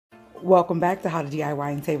Welcome back to How to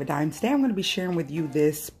DIY and Save a Dime. Today I'm going to be sharing with you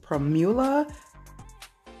this Primula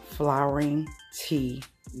flowering tea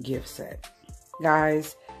gift set.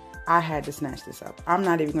 Guys, I had to snatch this up. I'm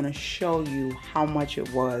not even going to show you how much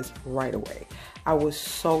it was right away. I was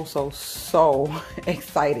so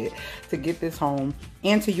excited to get this home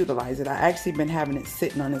and to utilize it. I actually been having it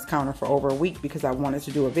sitting on this counter for over a week because I wanted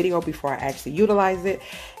to do a video before I actually utilize it.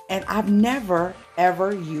 And I've never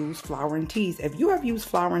ever used flowering teas. If you have used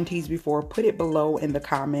flowering teas before, put it below in the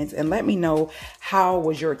comments and let me know how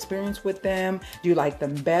was your experience with them. Do you like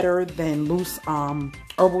them better than loose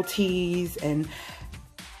herbal teas? And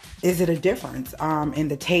is it a difference in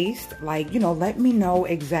the taste? Like, you know, let me know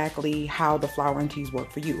exactly how the flowering teas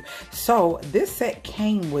work for you. So this set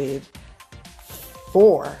came with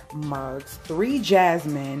 4 mugs, 3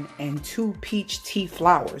 jasmine and 2 peach tea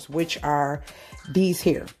flowers, which are these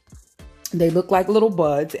here. They look like little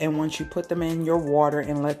buds, and once you put them in your water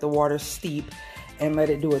and let the water steep and let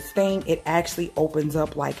it do its thing, it actually opens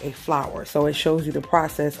up like a flower. So it shows you the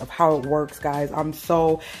process of how it works, guys. I'm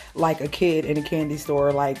so like a kid in a candy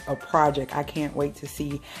store, like a project. I can't wait to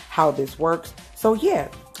see how this works. So yeah,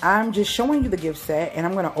 I'm just showing you the gift set and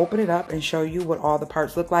I'm gonna open it up and show you what all the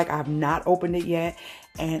parts look like. I've not opened it yet,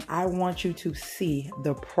 and I want you to see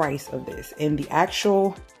the price of this. And the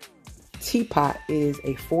actual teapot is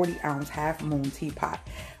a 40-ounce half moon teapot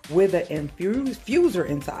with an infuser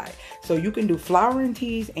inside, so you can do flowering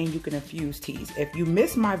teas and you can infuse teas. If you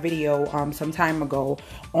missed my video some time ago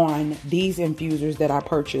on these infusers that I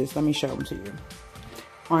purchased, let me show them to you.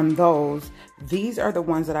 On those, these are the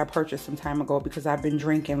ones that I purchased some time ago because I've been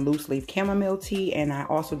drinking loose leaf chamomile tea, and I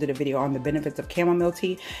also did a video on the benefits of chamomile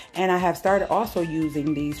tea, and I have started also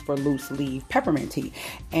using these for loose leaf peppermint tea,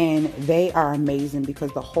 and they are amazing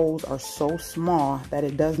because the holes are so small that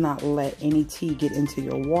it does not let any tea get into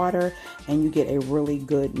your water, and you get a really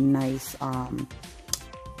good nice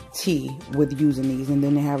tea with using these. And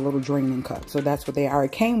then they have little draining cups, so that's what they are.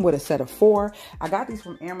 It came with a set of 4. I got these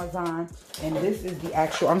from Amazon, and this is the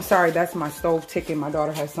actual, I'm sorry, that's my stove ticking. My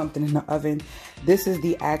daughter has something in the oven. This is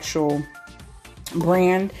the actual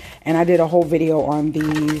brand, and I did a whole video on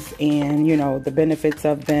these and, you know, the benefits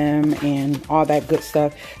of them and all that good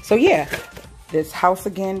stuff. So yeah, this House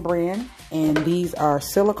Again brand, and these are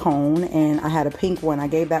silicone, and I had a pink one. I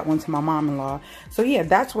gave that one to my mom-in-law. So yeah,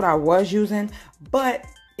 that's what I was using, but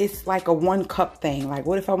it's like a 1-cup thing. Like,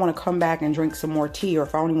 what if I want to come back and drink some more tea, or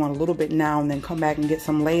if I only want a little bit now and then come back and get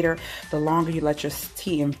some later? The longer you let your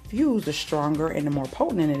tea infuse, the stronger and the more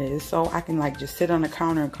potent it is. So I can like just sit on the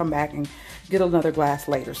counter and come back and get another glass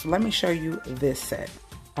later. So let me show you this set.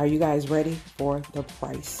 Are you guys ready for the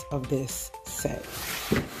price of this set?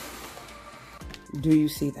 Do you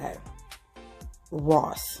see that?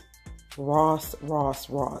 Ross.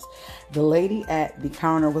 The lady at the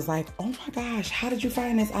counter was like, oh my gosh, how did you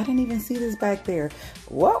find this? I didn't even see this back there.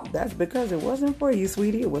 Well, that's because it wasn't for you,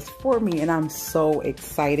 sweetie. It was for me, and I'm so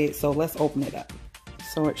excited. So let's open it up.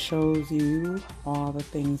 So it shows you all the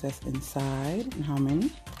things that's inside and how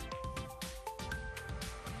many.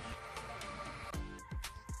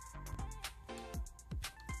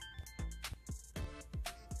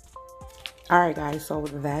 All right, guys, so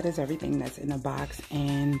that is everything that's in the box,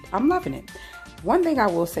 and I'm loving it. One thing I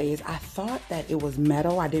will say is I thought that it was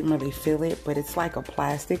metal. I didn't really feel it, but it's like a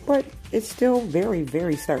plastic, but it's still very,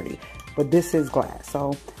 very sturdy. But this is glass,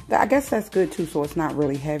 so I guess that's good too, so it's not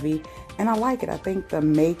really heavy. And I like it. I think the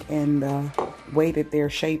make and the way that their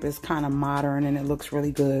shape is kind of modern, and it looks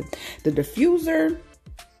really good. The diffuser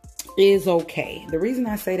is okay. The reason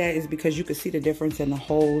I say that is because you can see the difference in the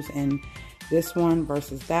holes in this one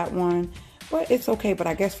versus that one. But it's okay. But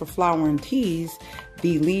I guess for flowering teas,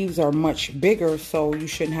 the leaves are much bigger, so you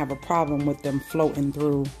shouldn't have a problem with them floating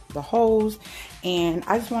through the holes. And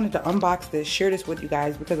I just wanted to unbox this, share this with you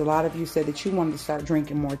guys, because a lot of you said that you wanted to start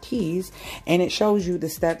drinking more teas. And it shows you the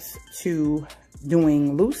steps to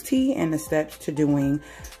doing loose tea and the steps to doing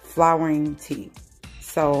flowering tea.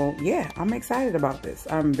 So yeah, I'm excited about this.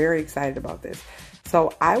 I'm very excited about this.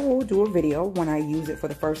 So I will do a video when I use it for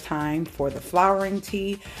the first time for the flowering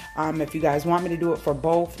tea. If you guys want me to do it for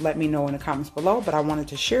both, let me know in the comments below. But I wanted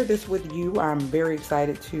to share this with you. I'm very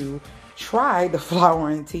excited to try the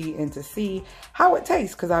flowering tea and to see how it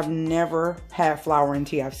tastes, because I've never had flowering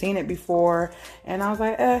tea. I've seen it before and I was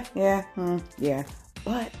like, yeah.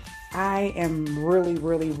 But I am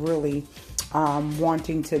really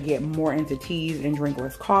wanting to get more into teas and drink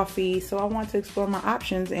less coffee. So I want to explore my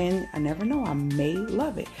options, and I never know, I may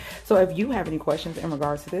love it. So if you have any questions in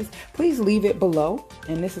regards to this, please leave it below.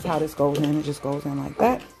 And this is how this goes in. It just goes in like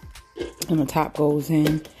that, and the top goes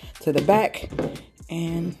in to the back,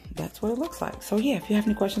 And that's what it looks like. So yeah, if you have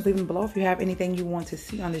any questions, leave them below. If you have anything you want to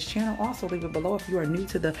see on this channel, also leave it below. If you are new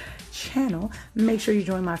to the channel, make sure you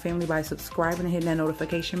join my family by subscribing and hitting that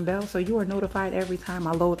notification bell so you are notified every time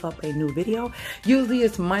I load up a new video. Usually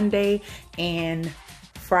it's Monday and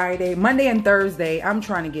Friday, Monday and Thursday. I'm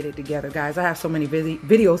trying to get it together, guys. I have so many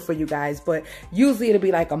videos for you guys, but usually it'll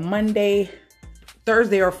be like a Monday,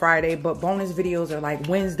 Thursday or Friday, but bonus videos are like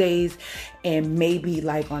Wednesdays and maybe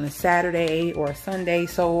like on a Saturday or a Sunday.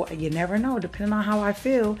 So you never know, depending on how I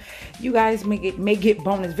feel, you guys may get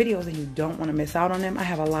bonus videos and you don't want to miss out on them. I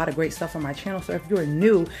have a lot of great stuff on my channel. So if you're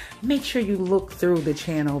new, make sure you look through the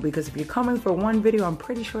channel, because if you're coming for one video, I'm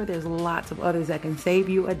pretty sure there's lots of others that can save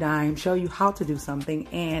you a dime, show you how to do something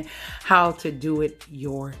and how to do it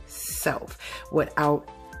yourself without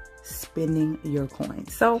spending your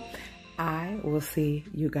coins. So I will see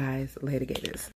you guys later, gators.